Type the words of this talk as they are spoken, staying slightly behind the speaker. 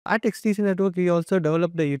At XDC Network, we also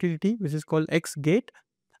developed a utility which is called XGate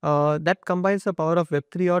that combines the power of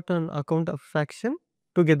Web3 Auth and account abstraction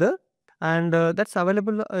together, and that's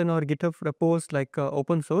available in our GitHub repos like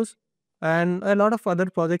open source. And a lot of other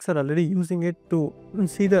projects are already using it to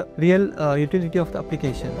see the real utility of the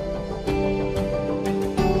application.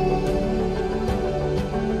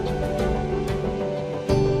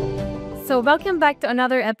 So, welcome back to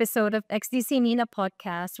another episode of XDC MENA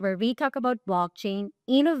Podcast, where we talk about blockchain,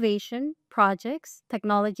 innovation, projects,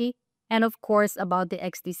 technology, and of course, about the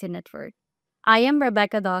XDC Network. I am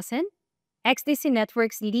Rebecah Dausen, XDC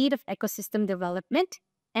Network's lead of ecosystem development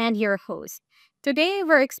and your host. Today,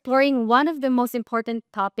 we're exploring one of the most important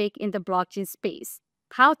topic in the blockchain space,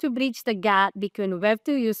 how to bridge the gap between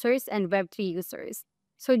Web2 users and Web3 users.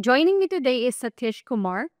 So, joining me today is Satheesh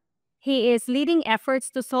Kumar. He is leading efforts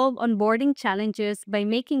to solve onboarding challenges by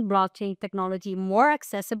making blockchain technology more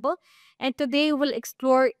accessible. And today we'll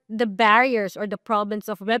explore the barriers or the problems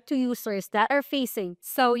of Web2 users that are facing.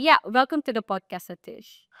 So, yeah, welcome to the podcast, Satish.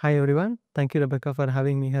 Hi everyone, thank you Rebecca for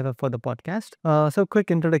having me here for the podcast. So quick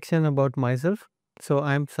introduction about myself. So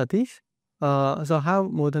I'm Satheesh. So I have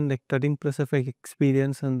more than like 13 plus of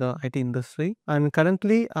experience in the IT industry, and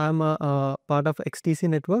currently I'm a part of XDC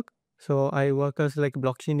Network. So I work as like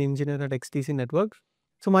blockchain engineer at XDC Network.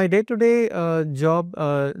 So my day-to-day job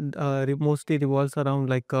mostly revolves around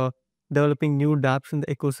like developing new dApps in the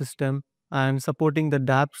ecosystem and supporting the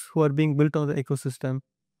dApps who are being built on the ecosystem.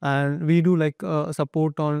 And we do like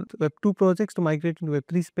support on Web2 projects to migrate into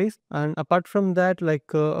Web3 space. And apart from that,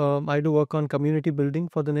 like I do work on community building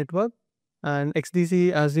for the network. And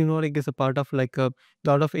XDC, as you know, like is a part of like a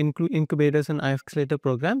lot of incubators and accelerator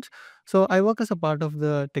programs. So I work as a part of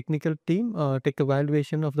the technical team, tech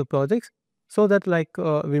evaluation of the projects, so that like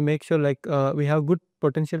we make sure like we have good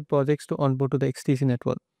potential projects to onboard to the XDC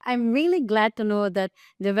network. I'm really glad to know that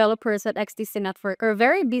developers at XDC Network are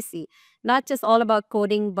very busy, not just all about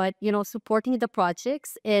coding, but supporting the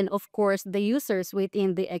projects and of course the users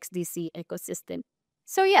within the XDC ecosystem.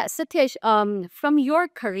 So yeah, Satish, from your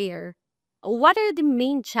career, what are the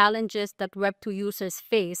main challenges that Web2 users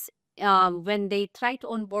face when they try to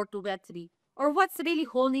onboard to Web3? Or what's really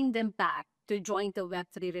holding them back to join the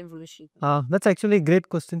Web3 revolution? That's actually a great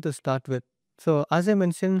question to start with. So as I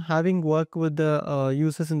mentioned, having worked with the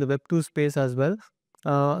users in the Web2 space as well,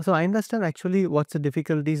 so I understand actually what's the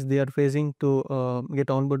difficulties they are facing to get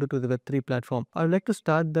onboarded to the Web3 platform. I would like to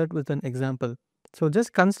start that with an example. So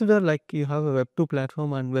just consider like you have a Web2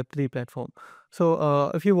 platform and Web3 platform.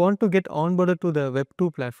 So if you want to get onboarded to the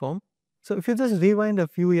Web2 platform, so if you just rewind a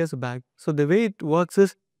few years back, so the way it works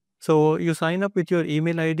is, so you sign up with your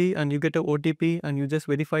email ID and you get a OTP and you just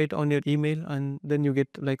verify it on your email, and then you get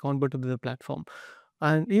like onboarded to the platform.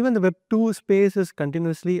 And even the Web2 space is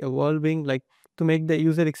continuously evolving, like to make the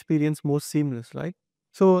user experience more seamless, right?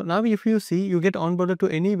 So now if you see, you get onboarded to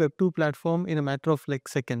any Web2 platform in a matter of like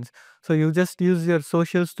seconds. So you just use your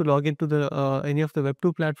socials to log into the any of the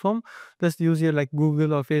Web2 platform. Just use your like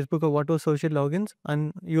Google or Facebook or whatever social logins,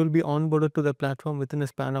 and you'll be onboarded to the platform within a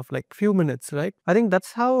span of like few minutes, right? I think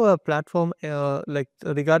that's how a platform, like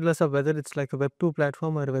regardless of whether it's like a Web2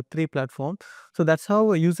 platform or a Web3 platform, so that's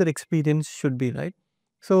how a user experience should be, right?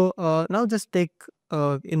 So now just take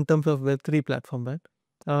in terms of Web3 platform, right?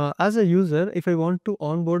 As a user, if I want to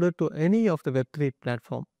onboard it to any of the Web3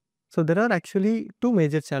 platform, so there are actually two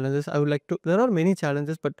major challenges. There are many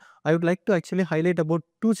challenges, but I would like to actually highlight about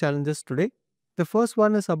two challenges today. The first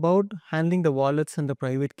one is about handling the wallets and the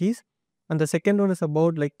private keys. And the second one is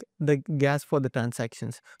about like the gas for the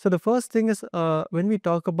transactions. So the first thing is when we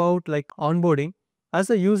talk about like onboarding,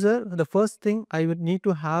 as a user, the first thing I would need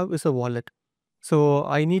to have is a wallet. So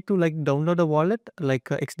I need to like download a wallet like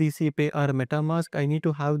XDC Pay or MetaMask. I need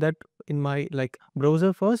to have that in my like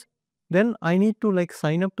browser first. Then I need to like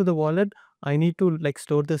sign up to the wallet. I need to like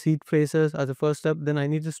store the seed phrases as a first step. Then I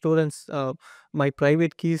need to store and my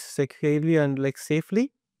private keys securely and like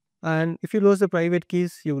safely. And if you lose the private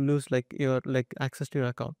keys, you will lose like your like access to your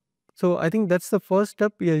account. So I think that's the first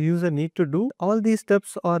step your user need to do. All these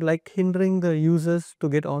steps are like hindering the users to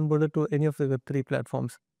get onboarded to any of the Web3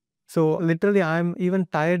 platforms. So literally, I'm even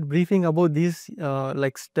tired briefing about these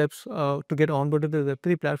like steps to get onboarded to the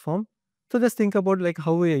Web3 platform. So just think about like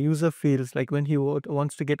how a user feels like when he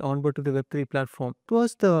wants to get onboard to the Web3 platform. It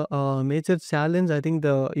was the major challenge I think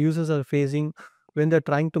the users are facing when they're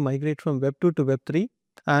trying to migrate from Web2 to Web3,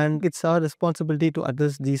 and it's our responsibility to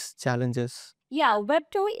address these challenges. Yeah,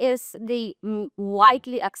 Web2 is the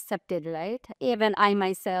widely accepted, right? Even I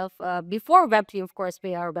myself, before Web3, of course,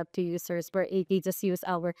 we are Web2 users where we just use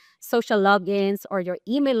our social logins or your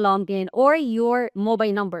email login or your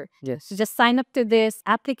mobile number. Yes. So just sign up to this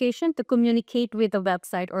application to communicate with the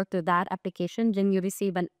website or to that application. Then you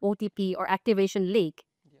receive an OTP or activation link.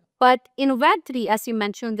 But in Web3, as you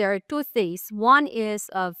mentioned, there are two things. One is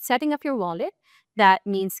setting up your wallet. That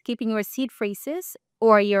means keeping your seed phrases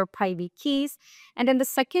or your private keys. And then the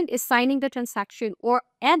second is signing the transaction or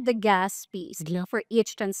and the gas fees for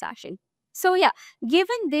each transaction. So yeah,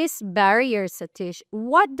 given these barriers, Satheesh,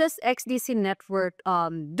 what does XDC Network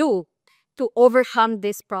do to overcome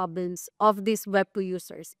these problems of these Web2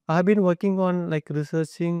 users? I've been working on like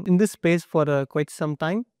researching in this space for quite some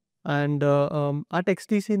time, and at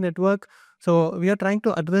XDC Network, so we are trying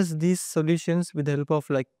to address these solutions with the help of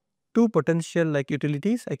like two potential like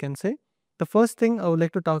utilities, I can say. The first thing I would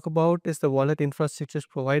like to talk about is the wallet infrastructure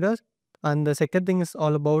providers, and the second thing is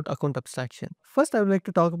all about account abstraction. First, I would like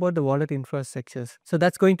to talk about the wallet infrastructures. So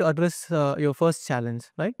that's going to address your first challenge,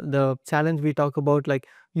 right? The challenge we talk about, like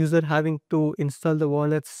user having to install the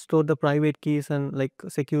wallets, store the private keys, and like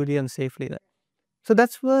securely and safely. Right? So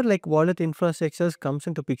that's where like wallet infrastructures comes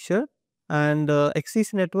into picture. And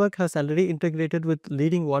XCC Network has already integrated with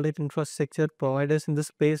leading wallet infrastructure providers in this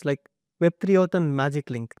space like Web3Auth and Magic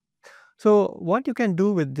Link. So what you can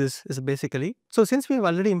do with this is basically, so since we have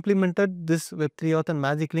already implemented this Web3 Auth and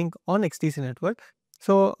Magic Link on XDC Network,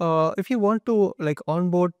 so if you want to like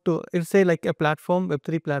onboard to, if say like a platform,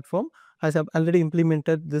 Web3 platform has already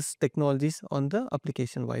implemented this technologies on the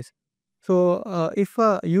application wise. So if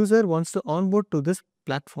a user wants to onboard to this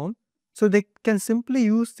platform, so they can simply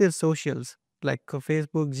use their socials like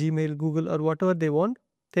Facebook, Gmail, Google, or whatever they want.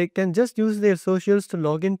 They can just use their socials to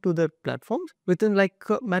log into their platforms within like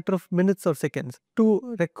a matter of minutes or seconds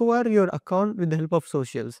to recover your account with the help of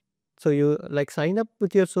socials. So you like sign up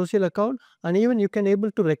with your social account, and even you can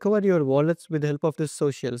able to recover your wallets with the help of this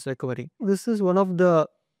socials recovery. This is one of the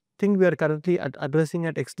thing we are currently addressing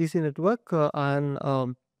at XDC Network,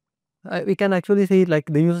 and we can actually see like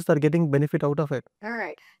the users are getting benefit out of it. All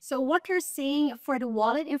right. So what you're saying for the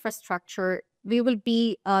wallet infrastructure, we will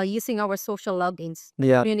be using our social logins to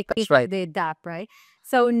Yeah, communicate that's right. the DApp, right?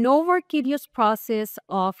 So no more tedious process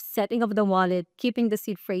of setting up the wallet, keeping the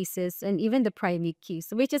seed phrases, and even the private keys,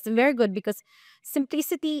 which is very good because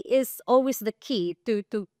simplicity is always the key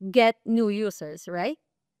to get new users, right?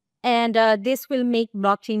 And this will make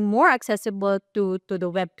blockchain more accessible to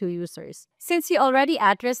the Web2 users. Since you already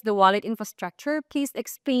addressed the wallet infrastructure, please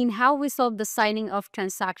explain how we solve the signing of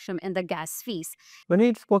transaction and the gas fees. When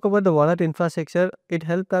we spoke about the wallet infrastructure, it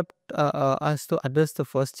helped us to address the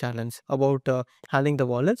first challenge about handling the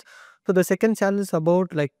wallets. So the second challenge is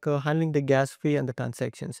about like handling the gas fee and the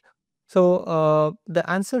transactions. So the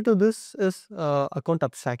answer to this is account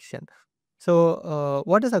abstraction. So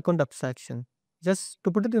what is account abstraction? Just to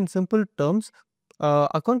put it in simple terms,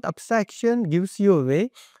 account abstraction gives you a way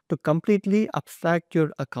to completely abstract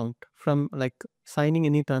your account from like signing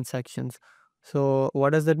any transactions. So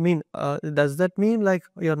what does that mean? Does that mean like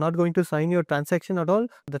you're not going to sign your transaction at all?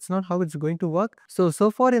 That's not how it's going to work. So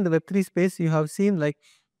far in the Web3 space, you have seen like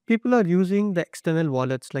people are using the external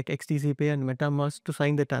wallets like XDC Pay and MetaMask to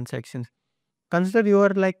sign the transactions. Consider you are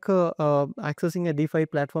like accessing a DeFi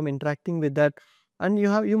platform, interacting with that, and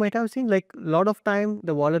you might have seen like a lot of time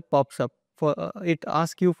the wallet pops up for it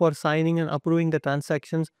asks you for signing and approving the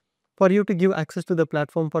transactions for you to give access to the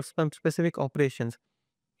platform for some specific operations.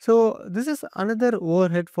 So this is another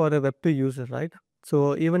overhead for a Web2 user, right?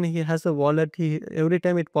 So even he has a wallet, he every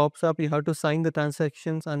time it pops up, you have to sign the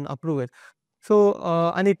transactions and approve it. So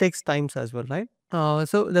and it takes times as well, right?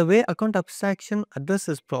 So the way account abstraction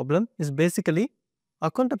addresses problem is basically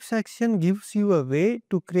account abstraction gives you a way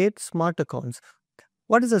to create smart accounts.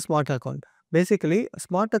 What is a smart account? Basically, a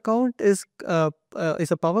smart account is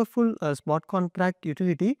a powerful smart contract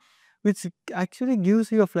utility which actually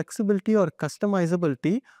gives you a flexibility or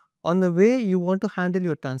customizability on the way you want to handle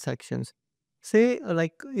your transactions. Say,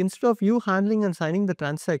 like instead of you handling and signing the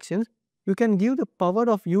transactions, you can give the power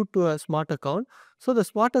of you to a smart account. So the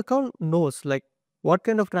smart account knows like what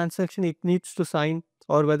kind of transaction it needs to sign,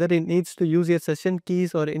 or whether it needs to use your session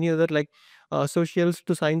keys or any other like socials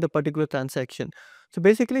to sign the particular transaction. So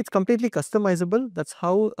basically, it's completely customizable. That's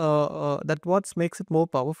how that what makes it more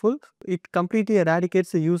powerful. It completely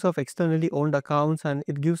eradicates the use of externally owned accounts, and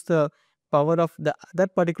it gives the power of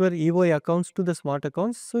that particular EOI accounts to the smart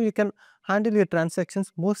accounts, so you can handle your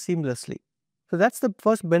transactions more seamlessly. So that's the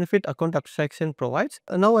first benefit account abstraction provides.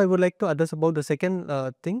 Now I would like to address about the second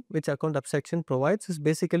thing which account abstraction provides is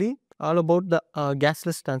basically all about the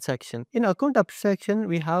gasless transaction. In account abstraction,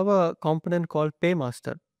 we have a component called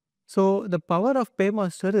PayMaster. So the power of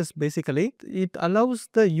PayMaster is basically it allows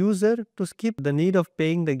the user to skip the need of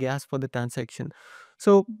paying the gas for the transaction.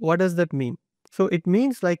 So what does that mean? So it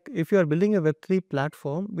means like if you are building a Web3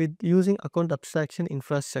 platform with using account abstraction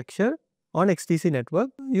infrastructure on XDC network,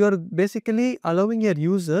 you are basically allowing your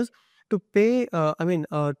users to pay,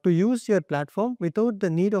 to use your platform without the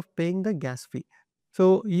need of paying the gas fee.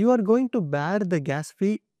 So you are going to bear the gas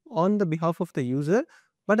fee on the behalf of the user,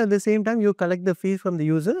 but at the same time you collect the fee from the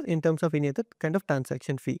user in terms of any other kind of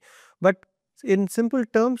transaction fee. But in simple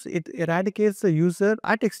terms, it eradicates the user.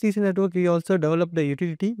 At XDC network, we also developed a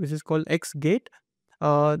utility which is called XGate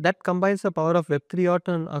that combines the power of Web3Auth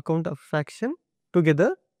and account abstraction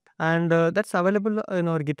together, and that's available in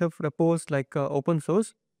our GitHub repos like open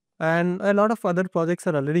source, and a lot of other projects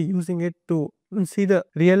are already using it to see the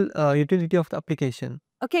real utility of the application.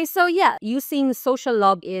 Okay, so yeah, using social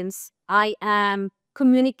logins, I am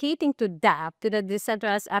communicating to DApp, to the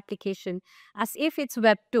decentralized application, as if it's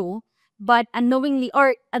Web2, but unknowingly,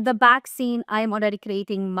 or at the back scene, I am already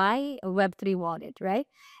creating my Web3 wallet, right?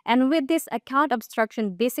 And with this account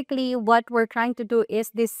abstraction, basically what we're trying to do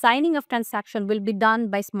is this signing of transaction will be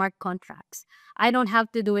done by smart contracts. I don't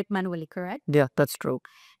have to do it manually, correct? Yeah, that's true.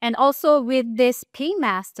 And also with this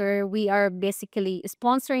Paymaster, we are basically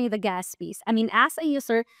sponsoring the gas fees. I mean, as a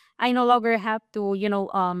user, I no longer have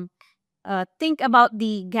to, think about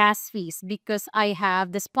the gas fees because I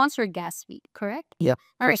have the sponsored gas fee, correct? Yeah,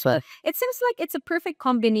 All right. that's right. It seems like it's a perfect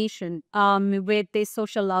combination with the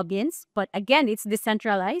social logins, but again, it's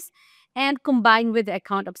decentralized and combined with the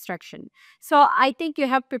account abstraction. So I think you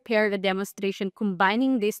have prepared a demonstration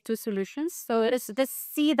combining these two solutions. So let's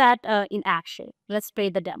see that in action. Let's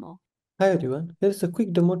play the demo. Hi everyone, here is a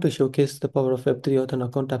quick demo to showcase the power of Web3 Auth and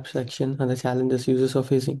account abstraction and the challenges users are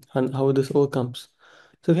facing and how this overcomes.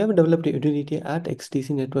 So we have developed a utility at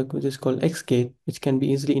XDC Network which is called XGate, which can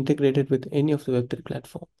be easily integrated with any of the Web3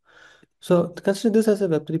 platform. So consider this as a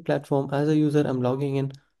Web3 platform. As a user, I'm logging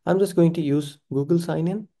in. I'm just going to use Google sign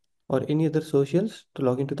in or any other socials to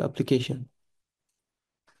log into the application.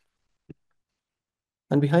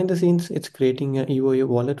 And behind the scenes, it's creating a EOA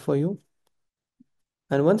wallet for you.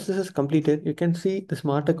 And once this is completed, you can see the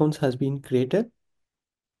smart accounts has been created.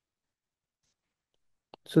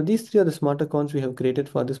 So these three are the smart accounts we have created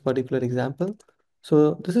for this particular example.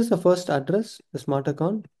 So this is the first address, the smart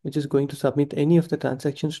account, which is going to submit any of the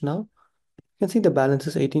transactions now. You can see the balance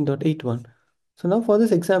is 18.81. So now for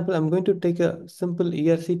this example, I'm going to take a simple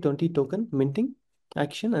ERC20 token minting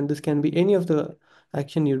action, and this can be any of the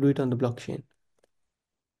action you do it on the blockchain.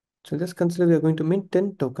 So just consider we are going to mint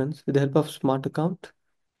 10 tokens with the help of smart account.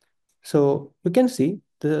 So you can see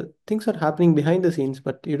the things are happening behind the scenes,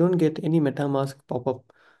 but you don't get any MetaMask pop-up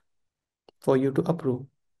for you to approve.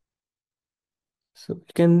 So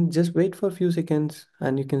you can just wait for a few seconds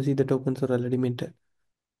and you can see the tokens are already minted.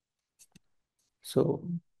 So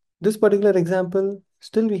this particular example,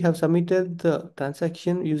 still we have submitted the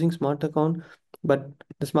transaction using smart account, but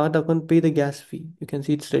the smart account pay the gas fee. You can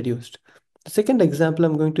see it's reduced. The second example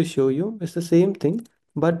I'm going to show you is the same thing,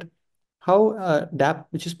 but how DApp,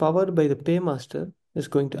 which is powered by the PayMaster, is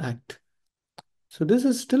going to act. So this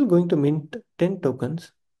is still going to mint 10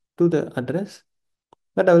 tokens to the address,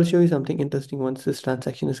 but I will show you something interesting once this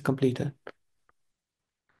transaction is completed.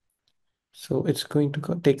 So it's going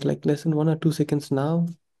to take like less than 1 or 2 seconds now.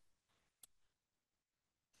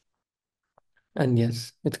 And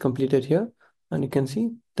yes, it's completed here. And you can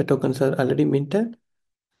see the tokens are already minted.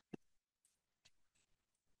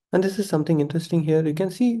 And this is something interesting here. You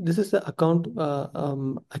can see this is the account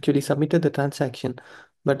actually submitted the transaction.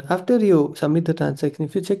 But after you submit the transaction,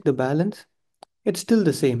 if you check the balance, it's still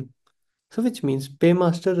the same. So which means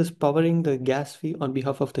Paymaster is powering the gas fee on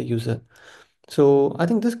behalf of the user. So I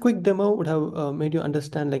think this quick demo would have made you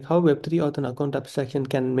understand like how Web3 auth and account abstraction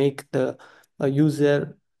can make the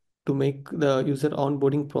user to make the user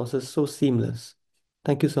onboarding process so seamless.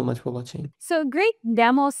 Thank you so much for watching. So great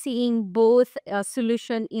demo seeing both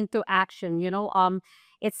solution into action.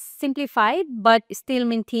 It's simplified but still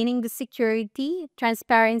maintaining the security,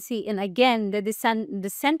 transparency, and again the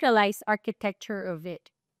decentralized architecture of it.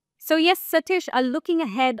 So yes, Satish, looking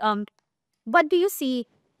ahead, what do you see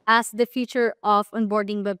as the future of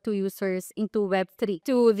onboarding Web2 users into Web3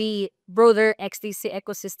 to the broader XDC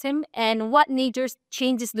ecosystem, and what major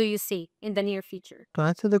changes do you see in the near future? To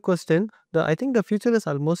answer the question, I think the future is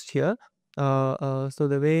almost here. So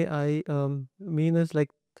the way I mean is like,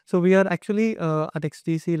 So we are actually at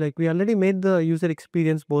XDC, like we already made the user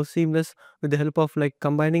experience more seamless with the help of like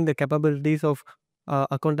combining the capabilities of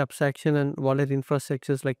account abstraction and wallet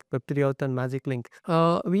infrastructures like Web3Auth and Magic Link.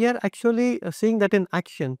 We are actually seeing that in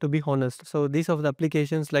action, to be honest. So these are the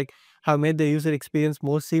applications like have made the user experience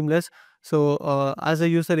more seamless. So as a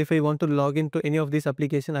user, if I want to log into any of these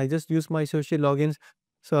applications, I just use my social logins.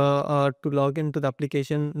 So to log into the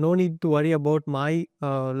application, no need to worry about my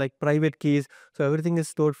like private keys. So everything is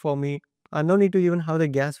stored for me. I no need to even have the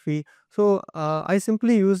gas fee. So I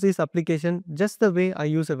simply use this application just the way I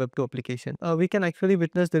use a Web2 application. We can actually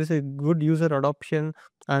witness there is a good user adoption,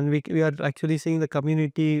 and we are actually seeing the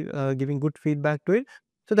community giving good feedback to it.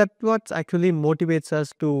 So that's what actually motivates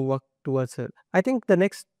us to work towards it. I think the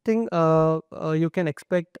next thing you can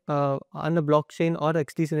expect on a blockchain or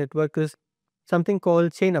XDC network is something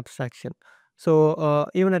called chain abstraction. So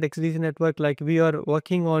even at XDC Network, like we are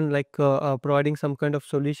working on like providing some kind of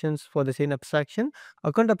solutions for the chain abstraction.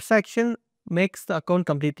 Account abstraction makes the account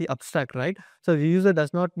completely abstract, right? So the user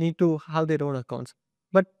does not need to have their own accounts.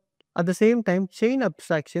 But at the same time, chain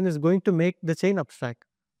abstraction is going to make the chain abstract.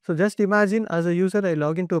 So just imagine as a user, I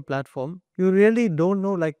log into a platform, you really don't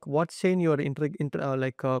know like what chain you are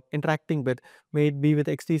interacting with, may it be with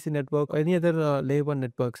XDC network or any other layer 1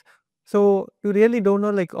 networks. So you really don't know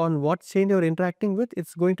like on what chain you're interacting with.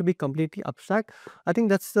 It's going to be completely abstract. I think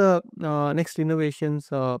that's the next innovations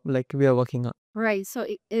like we are working on. Right. So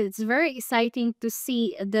it's very exciting to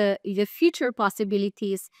see the future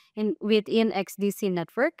possibilities within XDC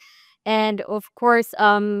Network. And of course,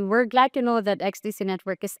 we're glad to know that XDC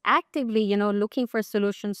Network is actively, looking for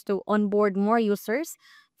solutions to onboard more users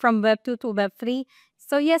from Web2 to Web3.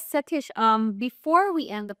 So yes, Satish, before we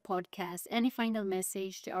end the podcast, any final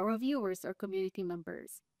message to our viewers or community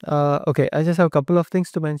members? Okay, I just have a couple of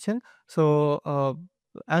things to mention. So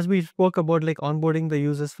as we spoke about like onboarding the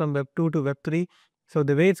users from Web 2 to Web 3, so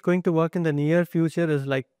the way it's going to work in the near future is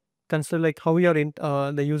like consider like how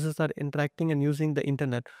the users are interacting and using the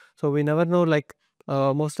internet. So we never know like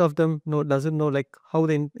most of them doesn't know like how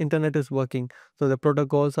the internet is working. So the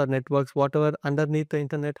protocols or networks, whatever underneath the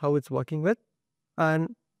internet, how it's working with,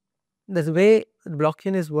 and the way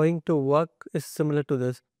blockchain is going to work is similar to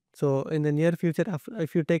this. So in the near future,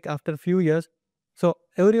 if you take after a few years, so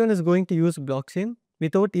everyone is going to use blockchain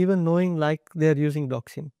without even knowing like they are using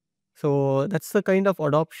blockchain. So that's the kind of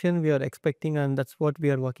adoption we are expecting, and that's what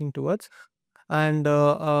we are working towards. And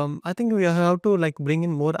I think we have to like bring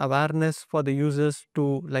in more awareness for the users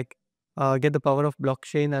to like get the power of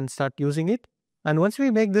blockchain and start using it. And once we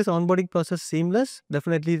make this onboarding process seamless,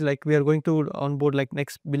 definitely like we are going to onboard like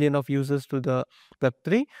next billion of users to the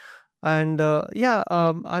Web3. And at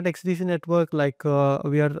XDC Network, like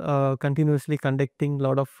we are continuously conducting a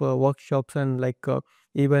lot of workshops and like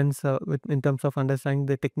events in terms of understanding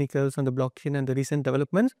the technicals on the blockchain and the recent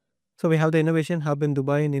developments. So we have the innovation hub in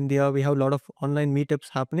Dubai in India. We have a lot of online meetups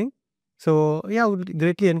happening. So yeah, I would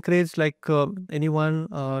greatly encourage like anyone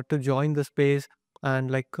to join the space and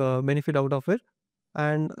like benefit out of it.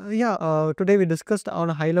 And today we discussed on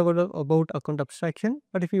a high level about account abstraction.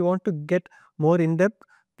 But if you want to get more in depth,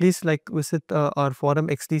 please like visit our forum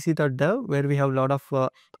xdc.dev, where we have a lot of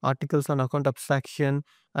articles on account abstraction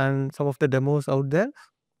and some of the demos out there.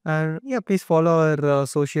 And yeah, please follow our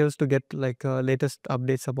socials to get like latest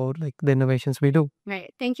updates about like the innovations we do.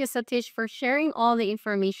 Right. Thank you, Satish, for sharing all the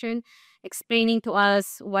information, explaining to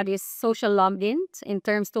us what is social login in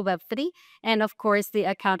terms to Web3, and of course, the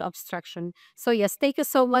account abstraction. So yes, thank you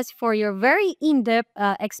so much for your very in-depth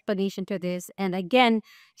explanation to this. And again,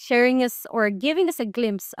 sharing us or giving us a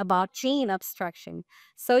glimpse about chain abstraction.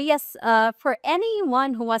 So yes, for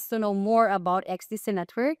anyone who wants to know more about XDC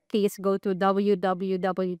Network, please go to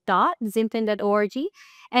www.zintin.org.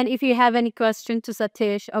 And if you have any question to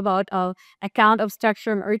Satish about account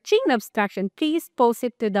abstraction or chain abstraction, please post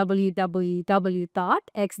it to www.xdc.dev.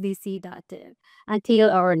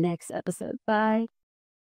 Until our next episode. Bye.